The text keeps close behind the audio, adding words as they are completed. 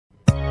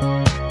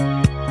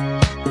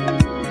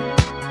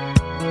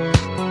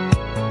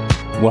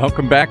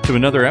Welcome back to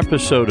another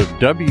episode of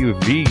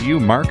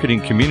WVU Marketing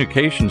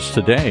Communications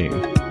Today.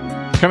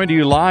 Coming to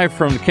you live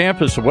from the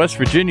campus of West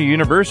Virginia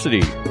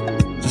University.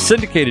 It's a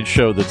syndicated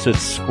show that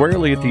sits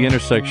squarely at the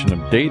intersection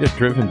of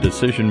data-driven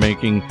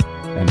decision-making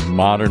and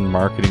modern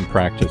marketing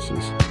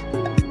practices.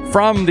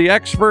 From the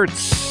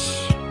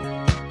experts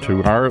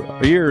to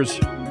our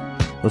ears,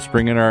 let's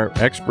bring in our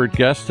expert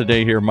guest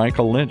today here,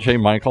 Michael Lynch. Hey,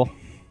 Michael.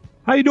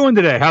 How you doing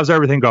today? How's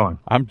everything going?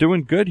 I'm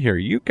doing good here.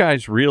 You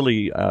guys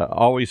really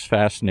always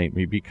fascinate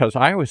me because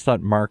I always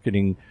thought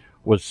marketing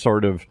was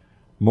sort of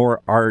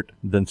more art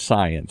than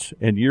science,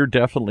 and you're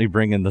definitely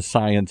bringing the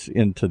science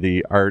into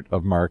the art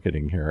of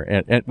marketing here,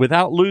 and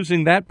without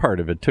losing that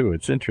part of it, too.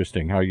 It's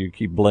interesting how you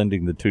keep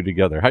blending the two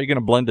together. How are you going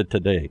to blend it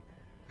today?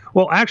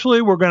 Well,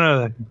 actually, we're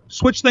going to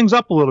switch things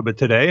up a little bit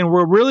today, and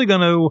we're really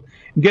going to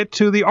get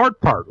to the art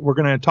part. We're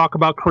going to talk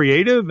about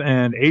creative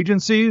and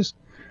agencies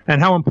and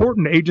how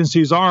important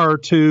agencies are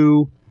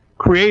to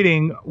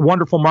creating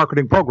wonderful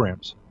marketing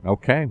programs.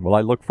 Okay. Well,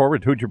 I look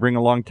forward. Who'd you bring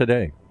along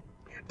today?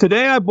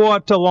 Today I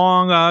brought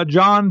along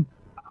John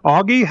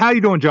Auge. How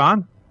you doing,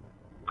 John?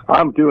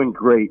 I'm doing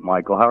great,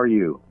 Michael. How are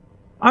you?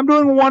 I'm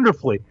doing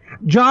wonderfully.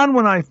 John,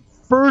 when I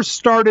first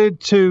started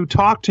to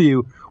talk to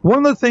you, one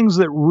of the things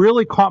that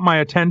really caught my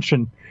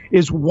attention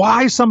is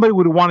why somebody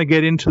would want to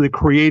get into the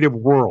creative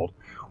world.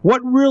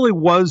 What really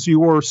was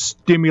your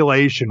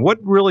stimulation? What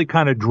really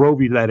kind of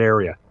drove you to that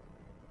area?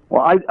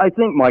 Well, I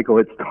think, Michael,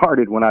 it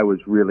started when I was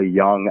really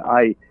young.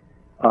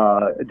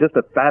 Just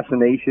a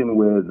fascination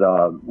with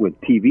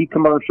TV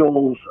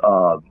commercials,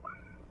 the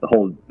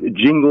whole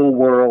jingle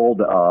world,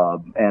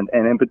 and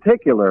in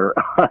particular,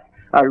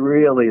 I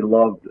really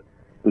loved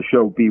the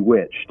show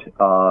Bewitched,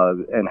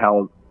 and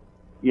how,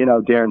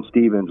 Darren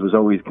Stevens was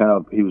always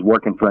he was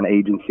working for an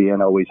agency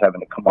and always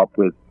having to come up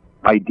with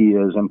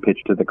ideas and pitch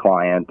to the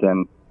client.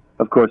 And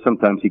of course,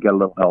 sometimes you get a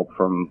little help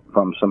from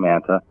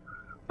Samantha.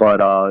 But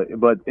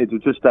it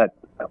was just that,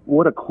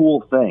 what a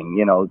cool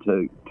thing,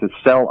 to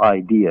sell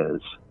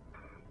ideas,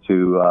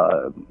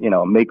 to,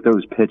 make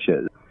those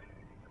pitches.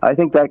 I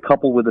think that,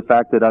 coupled with the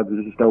fact that I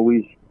was just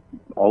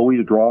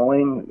always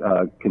drawing,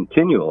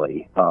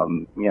 continually,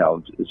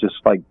 it's just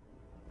like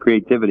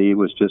creativity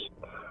was just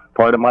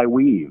part of my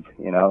weave,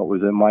 it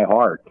was in my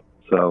heart.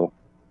 So,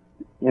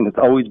 and it's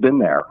always been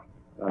there.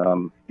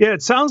 Yeah,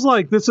 it sounds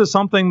like this is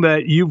something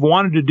that you've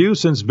wanted to do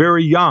since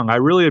very young. I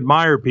really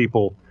admire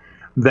people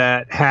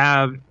that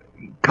have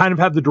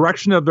the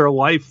direction of their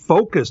life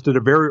focused at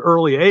a very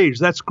early age.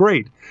 That's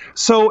great.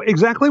 So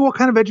exactly what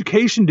kind of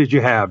education did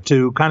you have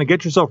to kind of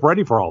get yourself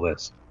ready for all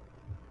this?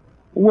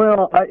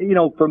 Well,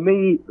 for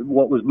me,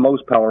 what was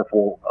most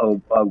powerful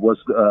was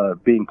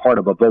being part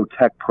of a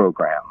VOTEC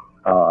program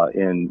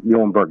in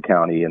Muhlenberg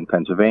County in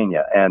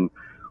Pennsylvania. And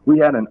we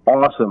had an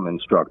awesome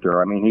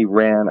instructor. I mean, he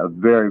ran a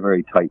very,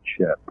 very tight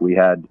ship. We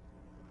had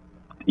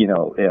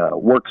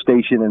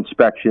workstation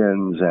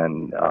inspections,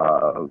 and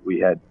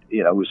we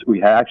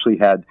actually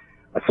had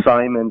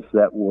assignments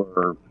that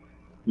were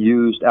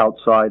used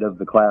outside of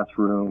the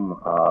classroom,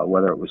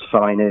 whether it was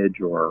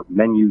signage or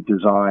menu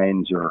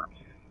designs or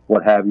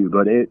what have you.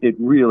 But it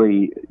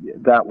really,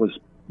 that was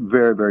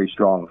very, very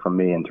strong for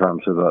me in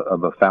terms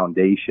of a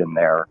foundation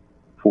there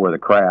for the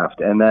craft.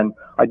 And then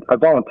I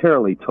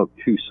voluntarily took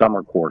 2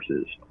 summer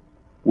courses,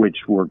 which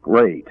were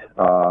great,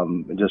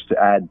 just to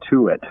add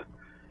to it.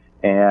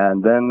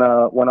 And then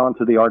went on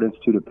to the Art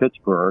Institute of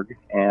Pittsburgh,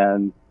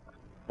 and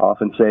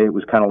often say it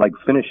was kind of like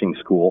finishing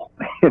school.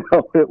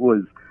 It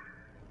was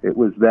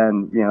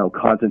then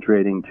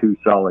concentrating 2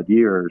 solid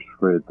years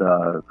for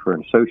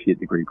an associate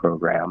degree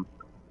program.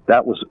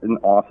 That was an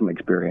awesome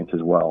experience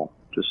as well.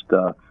 Just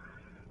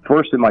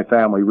first in my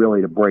family,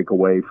 really, to break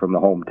away from the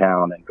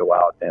hometown and go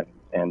out and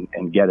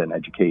get an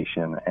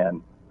education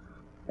and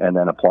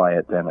then apply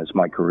it then as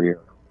my career.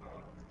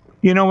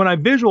 When I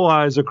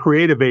visualize a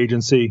creative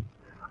agency,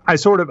 I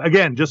sort of,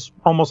 again, just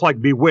almost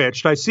like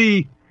Bewitched, I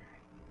see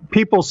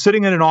people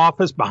sitting in an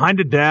office behind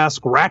a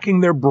desk,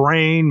 racking their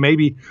brain,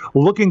 maybe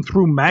looking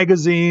through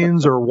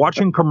magazines or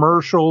watching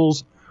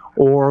commercials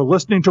or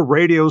listening to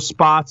radio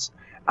spots.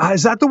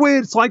 Is that the way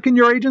it's like in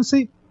your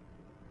agency?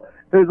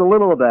 There's a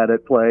little of that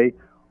at play,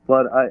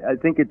 but I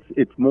think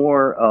it's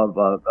more of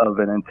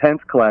an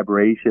intense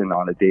collaboration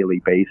on a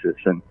daily basis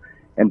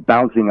and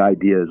bouncing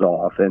ideas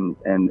off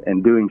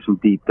and doing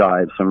some deep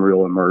dives, some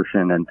real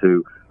immersion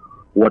into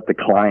what the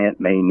client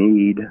may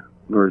need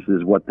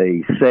versus what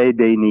they say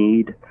they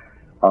need.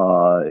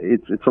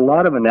 It's a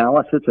lot of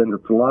analysis, and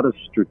it's a lot of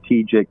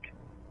strategic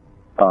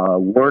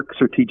work,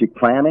 strategic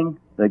planning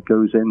that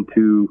goes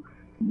into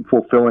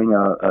fulfilling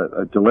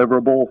a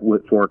deliverable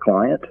for a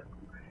client.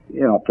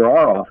 For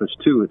our office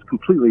too, it's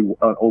completely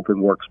open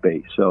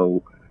workspace.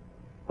 So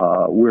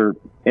we're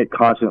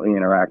constantly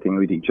interacting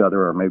with each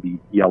other, or maybe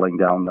yelling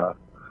down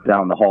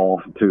the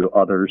hall to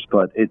others.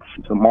 But it's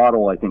a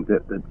model, I think,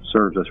 that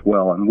serves us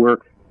well. And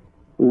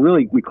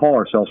we call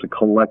ourselves a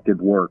Collective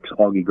Works,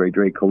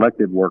 Auge+Gray+Drake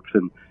Collective Works,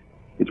 and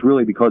it's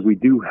really because we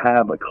do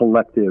have a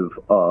collective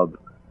of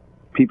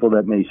people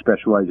that may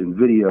specialize in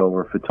video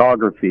or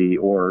photography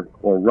or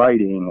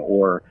writing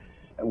or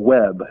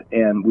web,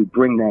 and we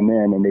bring them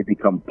in, and they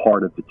become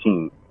part of the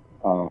team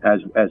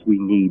as we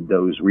need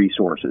those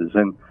resources.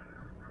 And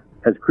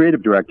as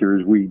creative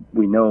directors, we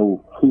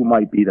know who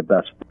might be the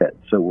best fit,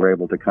 so we're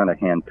able to kind of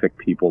handpick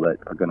people that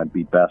are going to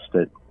be best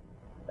at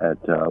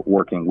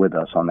working with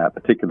us on that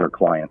particular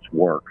client's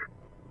work.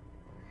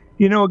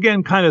 You know,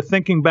 again, kind of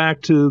thinking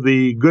back to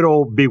the good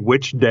old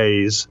Bewitched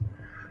days,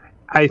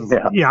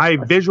 I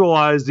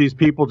visualize these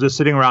people just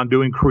sitting around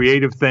doing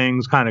creative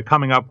things, kind of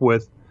coming up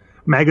with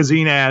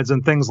magazine ads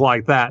and things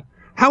like that.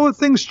 How have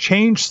things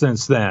changed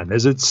since then?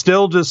 Is it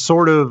still just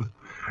sort of,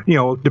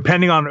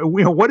 depending on,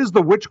 what is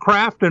the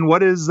witchcraft and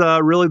what is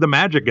really the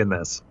magic in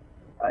this?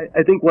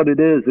 I think what it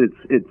is,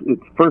 it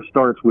first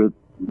starts with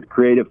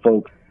creative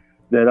folks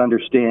that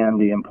understand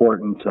the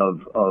importance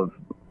of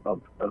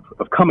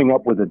coming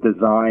up with a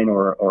design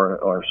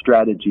or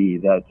strategy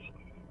that's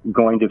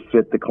going to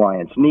fit the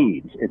client's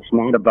needs. It's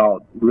not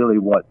about really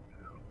what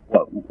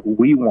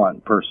we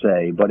want per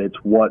se, but it's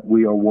what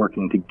we are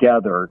working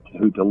together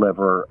to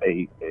deliver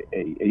a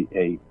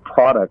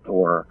product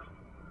or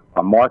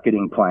a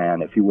marketing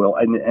plan, if you will,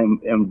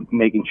 and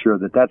making sure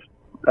that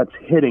that's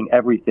hitting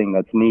everything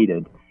that's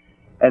needed.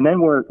 And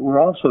then we're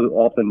also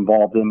often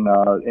involved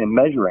in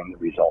measuring the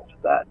results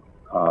of that.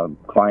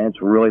 Clients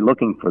are really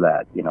looking for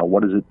that.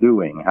 What is it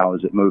doing? How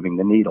is it moving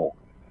the needle?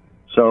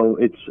 So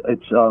it's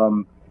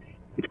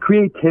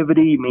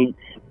creativity meets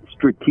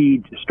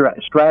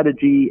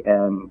strategy,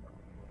 and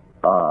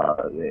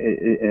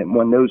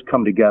when those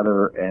come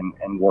together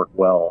and work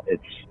well,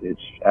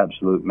 it's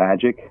absolute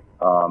magic.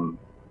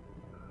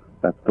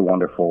 That's the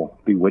wonderful,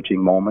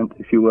 bewitching moment,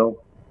 if you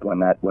will, when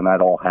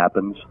that all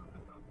happens.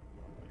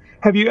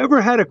 Have you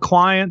ever had a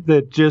client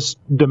that just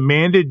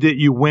demanded that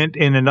you went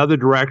in another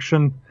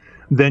direction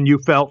than you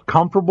felt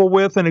comfortable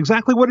with? And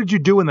exactly what did you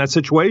do in that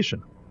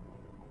situation?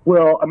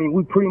 Well, I mean,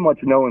 we pretty much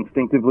know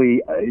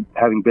instinctively,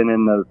 having been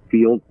in the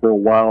field for a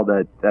while,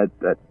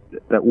 that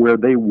where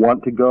they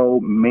want to go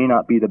may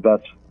not be the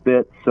best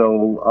fit.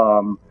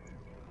 So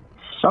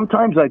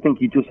sometimes I think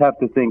you just have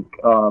to think,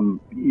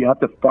 you have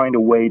to find a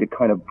way to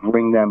kind of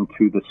bring them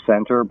to the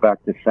center,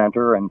 back to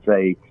center, and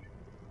say,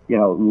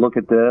 look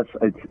at this.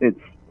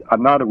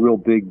 I'm not a real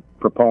big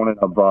proponent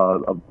of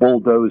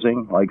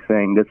bulldozing, like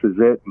saying this is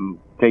it and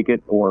take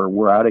it or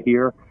we're out of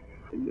here.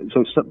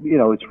 So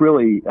it's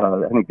really,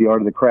 I think the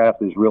art of the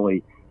craft is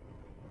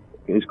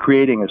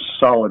creating a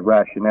solid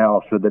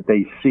rationale so that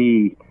they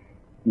see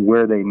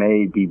where they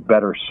may be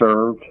better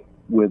served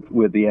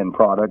with the end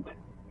product,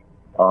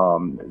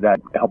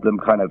 that help them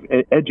kind of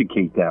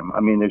educate them. I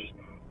mean,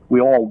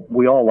 we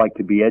all like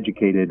to be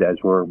educated as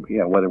we're,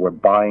 whether we're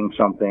buying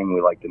something,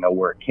 we like to know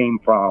where it came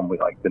from. We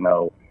like to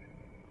know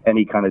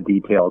any kind of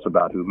details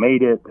about who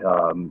made it.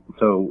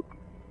 So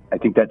I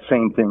think that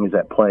same thing is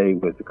at play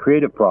with the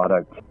creative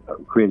product,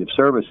 creative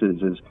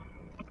services, is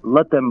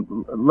let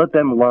them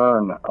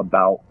learn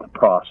about the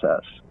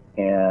process,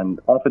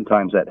 and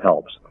oftentimes that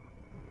helps.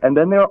 And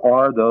then there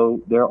are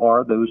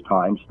those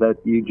times that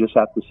you just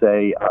have to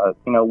say,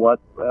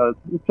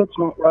 it's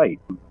not right.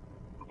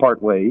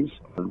 Part ways.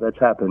 That's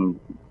happened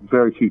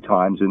very few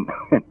times in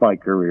my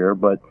career,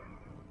 but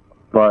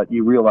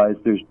you realize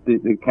there's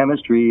the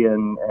chemistry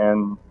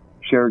and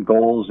shared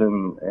goals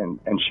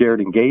and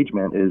shared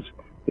engagement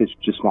is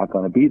just not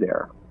going to be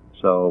there.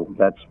 So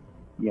that's,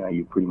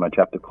 you pretty much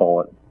have to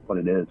call it what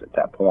it is at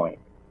that point.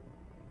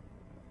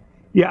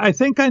 Yeah, I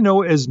think I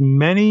know as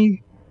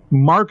many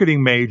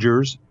marketing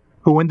majors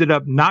who ended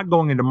up not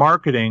going into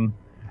marketing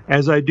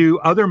as I do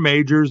other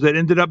majors that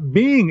ended up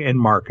being in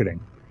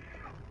marketing.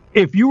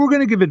 If you were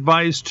going to give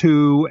advice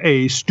to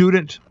a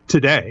student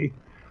today,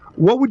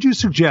 what would you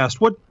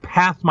suggest? What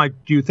path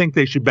do you think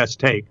they should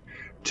best take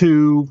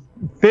to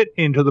fit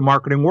into the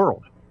marketing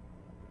world?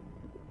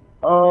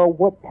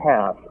 What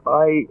path?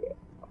 I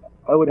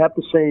would have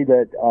to say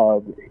that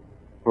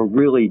we're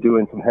really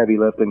doing some heavy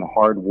lifting,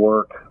 hard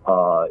work.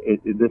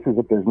 This is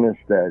a business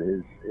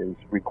that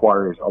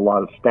requires a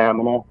lot of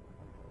stamina.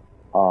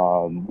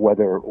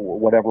 Whatever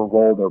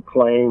role they're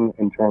playing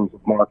in terms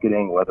of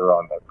marketing, whether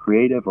on the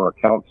creative or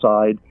account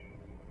side,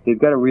 they've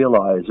got to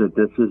realize that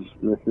this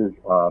is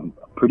a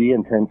pretty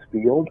intense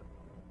field,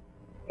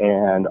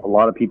 and a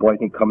lot of people, I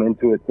think, come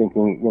into it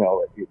thinking,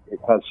 it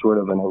has sort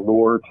of an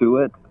allure to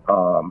it.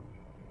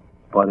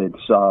 But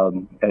it's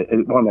one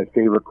of my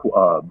favorite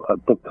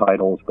book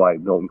titles by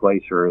Bill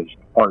Glaser is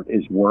 "Art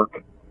is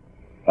Work."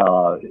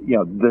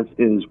 This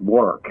is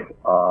work,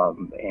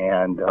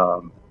 and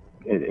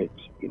it's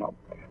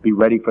be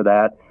ready for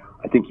that.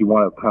 I think you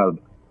want to kind of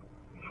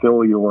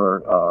fill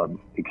your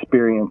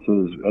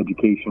experiences,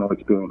 educational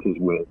experiences,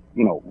 with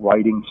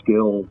writing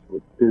skills,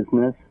 with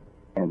business,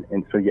 and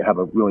so you have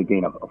really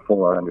gain a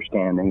fuller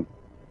understanding.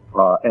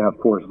 And of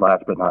course,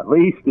 last but not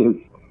least, is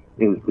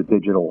the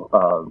digital,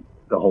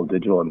 the whole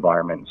digital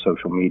environment,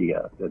 social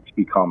media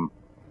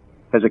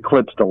has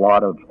eclipsed a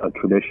lot of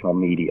traditional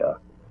media.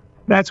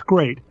 That's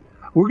great.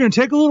 We're going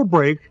to take a little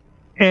break.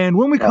 And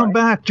when we come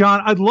back,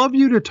 John, I'd love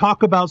you to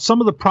talk about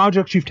some of the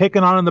projects you've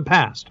taken on in the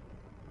past.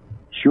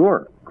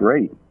 Sure.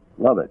 Great.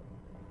 Love it.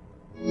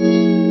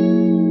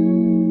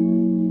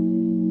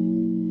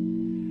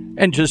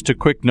 And just a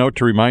quick note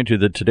to remind you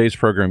that today's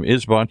program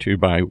is brought to you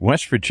by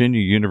West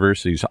Virginia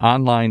University's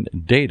online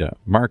data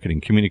marketing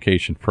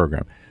communications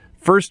program.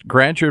 First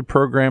graduate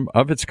program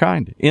of its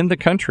kind in the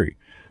country,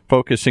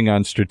 focusing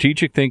on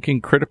strategic thinking,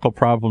 critical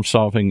problem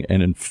solving,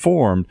 and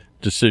informed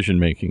decision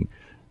making.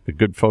 The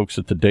good folks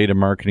at the Data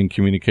Marketing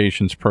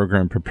Communications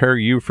program prepare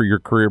you for your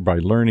career by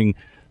learning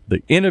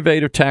the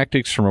innovative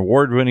tactics from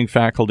award-winning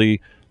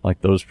faculty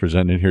like those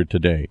presented here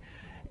today.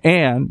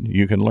 And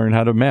you can learn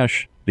how to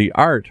mesh the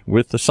art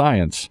with the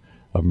science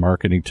of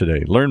marketing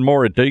today. Learn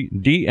more at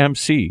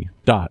dmc.wvu.edu,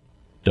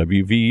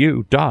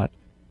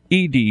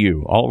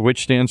 all of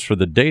which stands for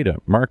the Data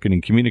Marketing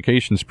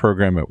Communications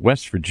program at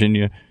West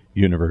Virginia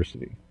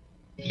University.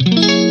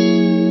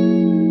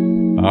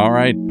 All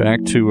right,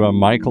 back to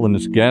Michael and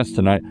his guest,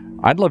 and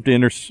I'd love to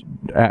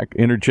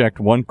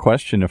interject one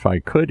question if I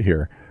could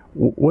here.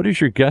 What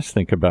does your guest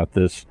think about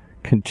this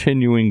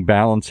continuing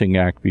balancing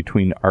act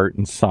between art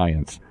and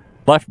science?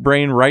 Left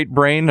brain, right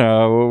brain,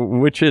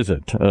 which is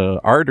it,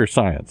 art or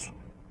science?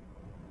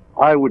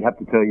 I would have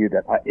to tell you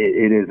that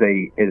it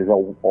is a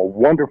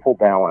wonderful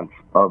balance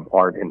of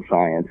art and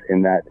science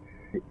in that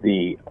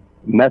the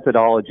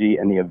methodology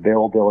and the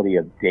availability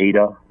of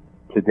data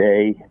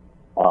today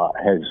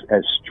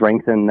has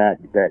strengthened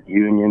that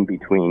union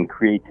between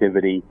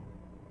creativity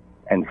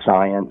and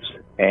science,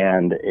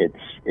 and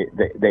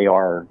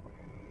they're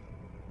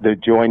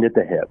joined at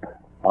the hip.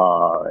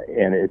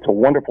 And it's a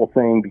wonderful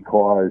thing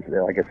because,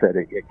 like I said,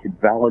 it can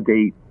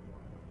validate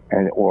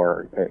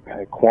or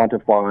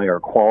quantify or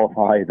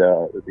qualify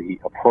the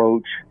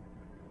approach,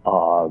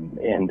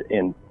 and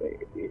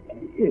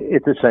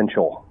it's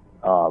essential.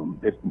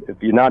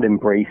 If you're not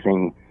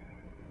embracing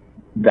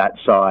that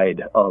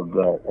side of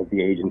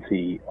the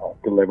agency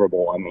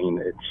deliverable, I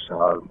mean,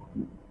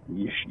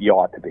 you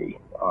ought to be,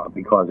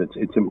 because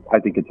I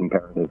think it's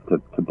imperative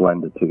to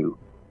blend the two.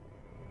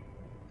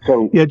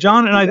 So, yeah,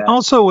 John, and I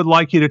also would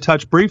like you to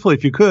touch briefly,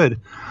 if you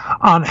could,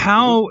 on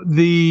how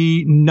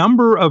the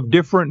number of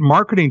different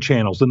marketing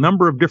channels, the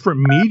number of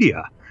different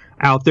media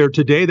out there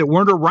today that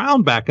weren't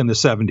around back in the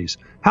 70s,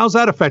 how's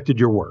that affected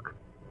your work?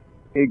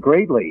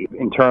 Greatly,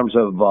 in terms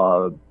of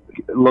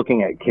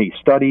looking at case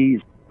studies.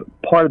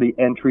 Part of the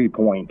entry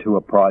point to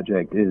a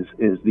project is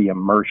the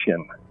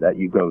immersion that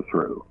you go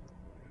through.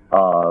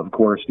 Of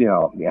course,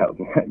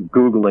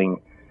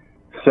 Googling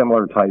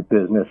similar type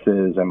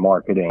businesses and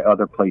marketing,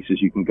 other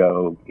places you can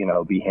go,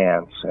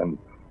 Behance and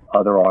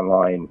other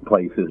online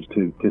places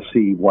to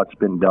see what's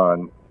been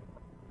done.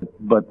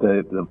 But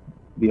the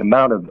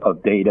amount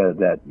of data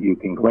that you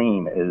can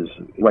glean is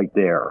right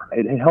there.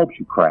 It helps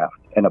you craft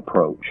an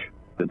approach.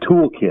 The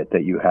toolkit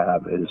that you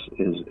have is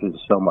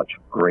so much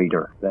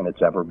greater than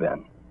it's ever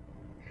been.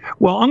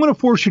 Well, I'm going to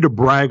force you to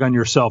brag on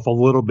yourself a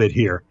little bit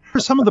here. What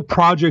are some of the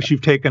projects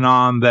you've taken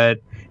on that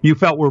you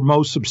felt were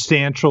most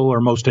substantial or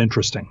most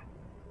interesting?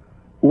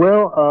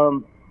 Well,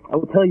 I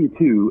will tell you,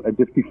 too,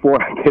 just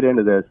before I get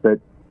into this, that,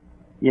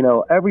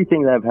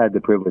 everything that I've had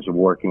the privilege of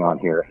working on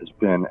here has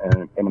been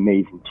an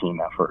amazing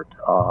team effort.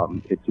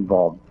 It's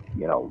involved,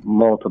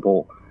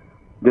 multiple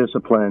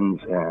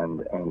disciplines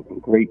and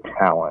great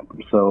talent.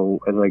 So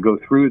as I go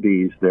through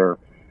these, they're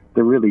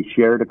really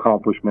shared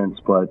accomplishments,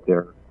 but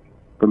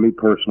for me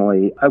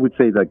personally, I would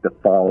say like the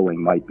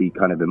following might be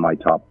kind of in my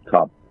top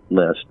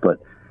list. But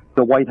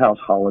the White House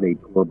Holiday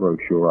Tour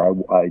brochure,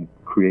 I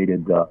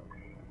created the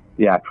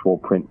actual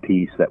print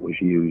piece that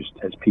was used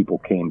as people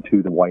came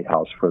to the White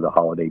House for the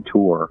holiday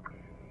tour.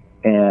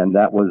 And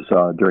that was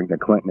during the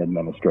Clinton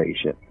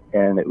administration.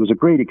 And it was a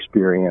great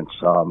experience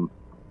to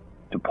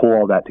pull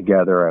all that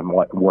together and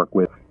work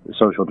with the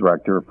social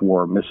director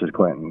for Mrs.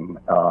 Clinton.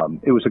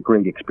 It was a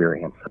great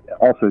experience.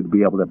 Also to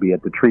be able to be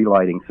at the tree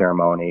lighting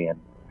ceremony and,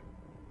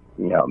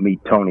 meet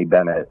Tony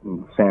Bennett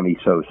and Sammy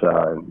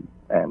Sosa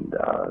and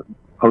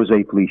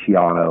Jose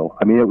Feliciano.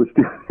 I mean, it was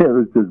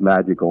just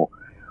magical.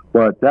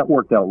 But that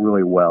worked out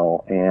really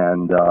well,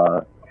 and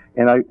I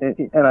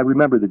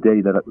remember the day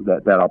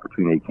that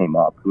opportunity came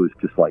up. It was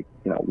just like,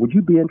 would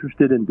you be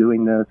interested in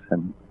doing this?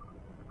 And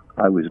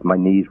my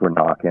knees were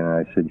knocking,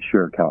 and I said,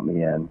 sure, count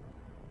me in.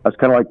 I was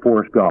kind of like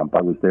Forrest Gump.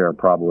 I was there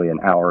probably an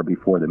hour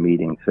before the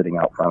meeting, sitting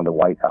out front of the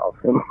White House,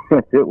 and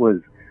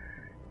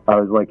I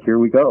was like, here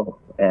we go.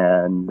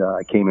 And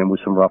I came in with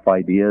some rough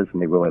ideas,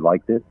 and they really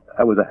liked it.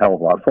 That was a hell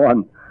of a lot of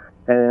fun.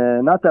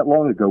 And not that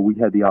long ago, we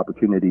had the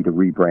opportunity to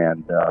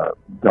rebrand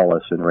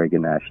Dulles and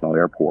Reagan National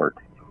Airport.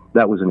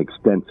 That was an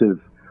extensive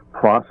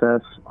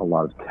process, a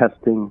lot of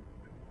testing,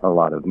 a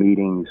lot of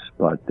meetings,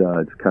 but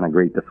it's kind of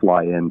great to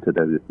fly into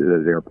those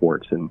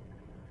airports and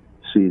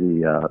see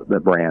the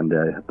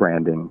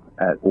branding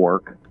at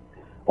work.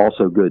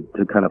 Also good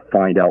to kind of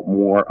find out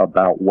more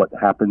about what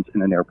happens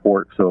in an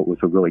airport, so it was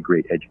a really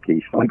great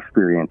educational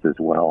experience as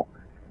well.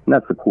 And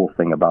that's the cool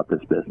thing about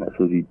this business,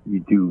 is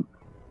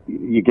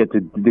you get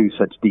to do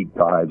such deep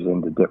dives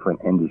into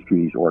different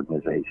industries,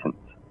 organizations.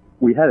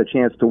 We had a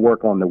chance to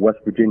work on the West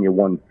Virginia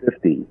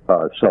 150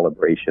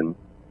 celebration,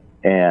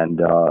 and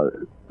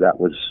that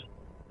was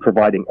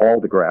providing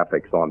all the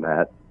graphics on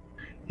that.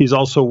 He's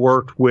also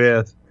worked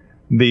with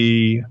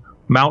the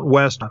Mount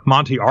West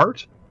Monte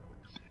Art.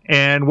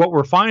 And what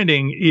we're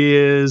finding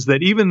is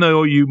that even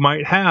though you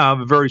might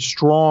have a very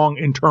strong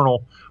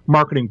internal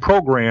marketing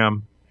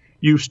program,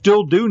 you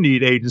still do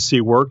need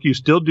agency work, you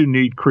still do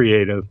need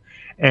creative,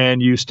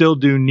 and you still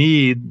do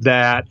need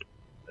that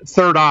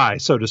third eye,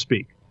 so to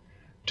speak,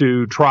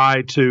 to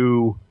try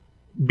to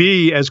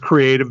be as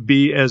creative,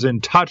 be as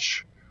in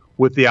touch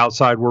with the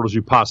outside world as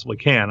you possibly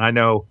can. I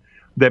know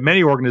that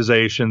many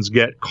organizations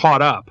get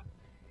caught up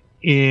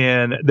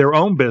in their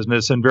own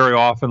business and very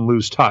often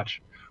lose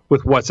touch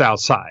with what's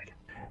outside.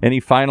 Any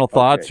final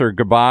thoughts or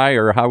goodbye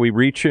or how we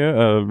reach you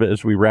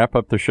as we wrap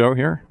up the show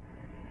here?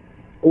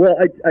 Well,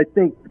 I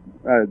think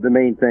the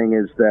main thing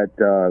is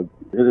that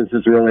this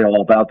is really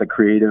all about the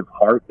creative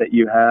heart that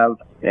you have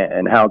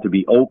and how to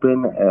be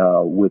open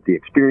with the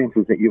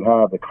experiences that you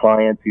have, the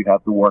clients you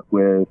have to work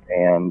with,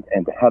 and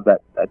to have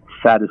that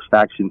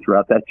satisfaction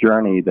throughout that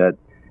journey that,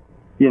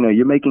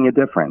 you're making a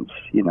difference.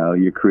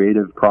 Your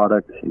creative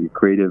product, your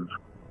creative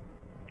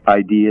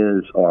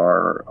ideas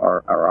are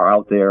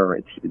out there.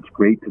 It's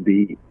great to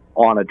be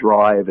on a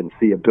drive and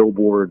see a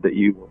billboard that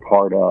you were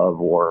part of,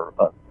 or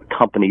a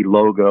company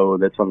logo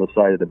that's on the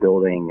side of the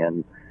building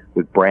and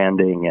with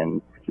branding,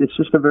 and it's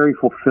just a very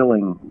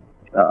fulfilling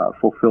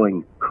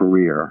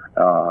career,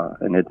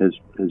 and it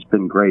has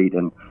been great.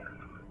 And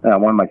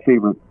one of my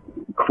favorite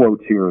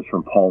quotes here is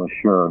from Paula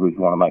Scher, who's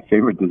one of my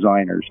favorite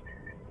designers.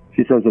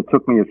 She says, "It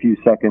took me a few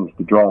seconds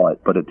to draw it,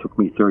 but it took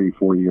me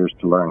 34 years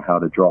to learn how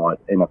to draw it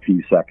in a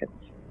few seconds."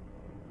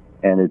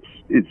 And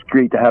it's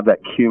great to have that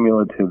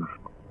cumulative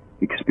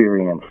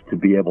experience to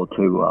be able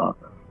to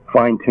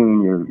fine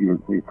tune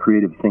your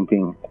creative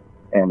thinking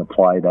and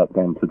apply that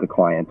then to the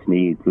client's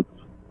needs.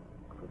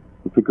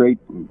 It's a great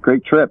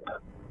trip,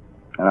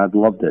 and I've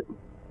loved it.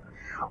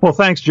 Well,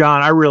 thanks,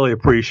 John. I really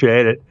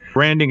appreciate it.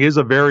 Branding is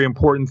a very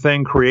important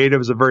thing. Creative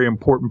is a very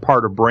important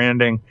part of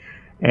branding.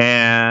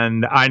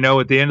 And I know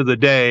at the end of the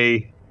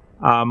day,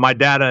 my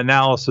data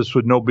analysis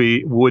would not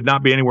be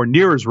anywhere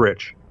near as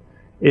rich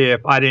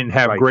if I didn't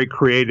have great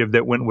creative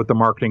that went with the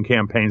marketing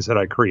campaigns that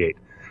I create.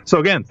 So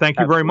again, thank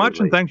you very much,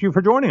 and thank you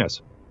for joining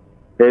us.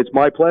 It's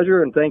my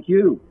pleasure, and thank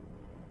you.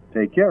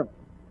 Take care.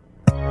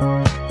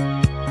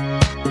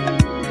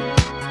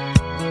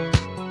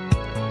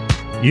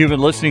 You've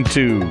been listening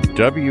to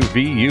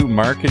WVU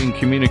Marketing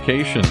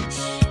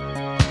Communications,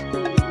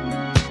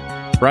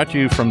 brought to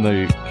you from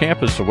the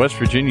campus of West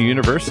Virginia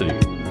University,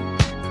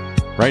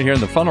 right here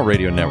on the Funnel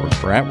Radio Network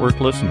for at-work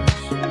listeners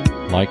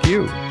like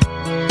you.